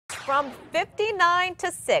from 59 to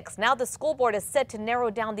 6. Now the school board is set to narrow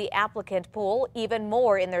down the applicant pool even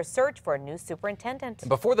more in their search for a new superintendent. And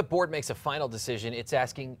before the board makes a final decision, it's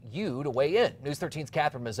asking you to weigh in. News 13's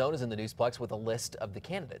Catherine Mazzone is in the Newsplex with a list of the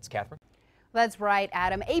candidates. Catherine? That's right,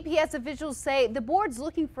 Adam. APS officials say the board's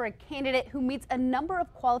looking for a candidate who meets a number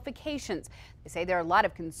of qualifications. They say there are a lot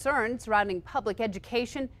of concerns surrounding public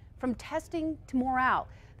education, from testing to morale.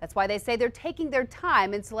 That's why they say they're taking their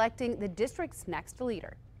time in selecting the district's next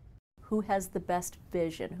leader. Who has the best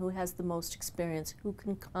vision, who has the most experience, who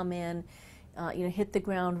can come in, hit the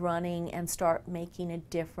ground running and start making a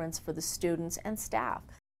difference for the students and staff.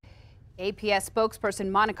 APS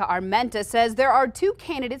spokesperson Monica Armenta says there are 2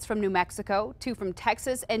 candidates from New Mexico, 2 from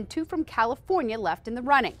Texas, and 2 from California left in the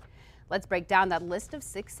running. Let's break down that list of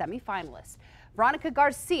 6 semifinalists. Veronica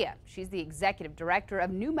Garcia, she's the executive director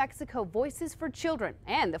of New Mexico Voices for Children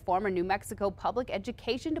and the former New Mexico Public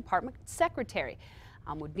Education Department secretary.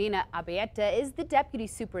 Almudena Abieta is the deputy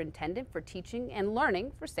superintendent for teaching and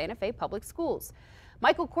learning for Santa Fe Public Schools.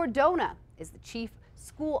 Michael Cordona is the chief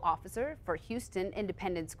school officer for Houston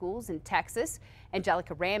Independent Schools in Texas.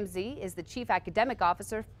 Angelica Ramsey is the chief academic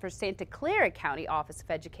officer for Santa Clara County Office of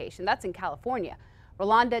Education. That's in California.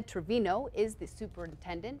 Rolanda Trevino is the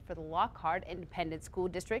superintendent for the Lockhart Independent School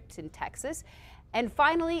District in Texas. And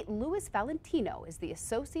finally, Luis Valentino is the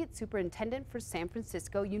associate superintendent for San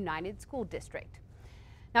Francisco United School District.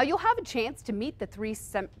 Now you'll have a chance to meet the three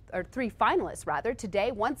finalists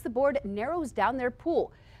today once the board narrows down their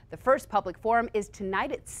pool. The first public forum is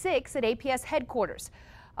tonight at 6 at APS headquarters.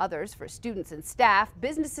 Others for students and staff,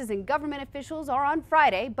 businesses and government officials are on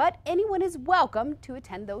Friday, but anyone is welcome to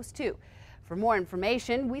attend those too. For more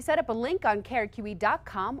information, we set up a link on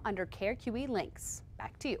KRQE.com under KRQE links.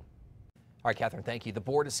 Back to you. All right, Catherine, thank you. The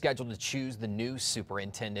board is scheduled to choose the new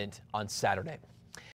superintendent on Saturday.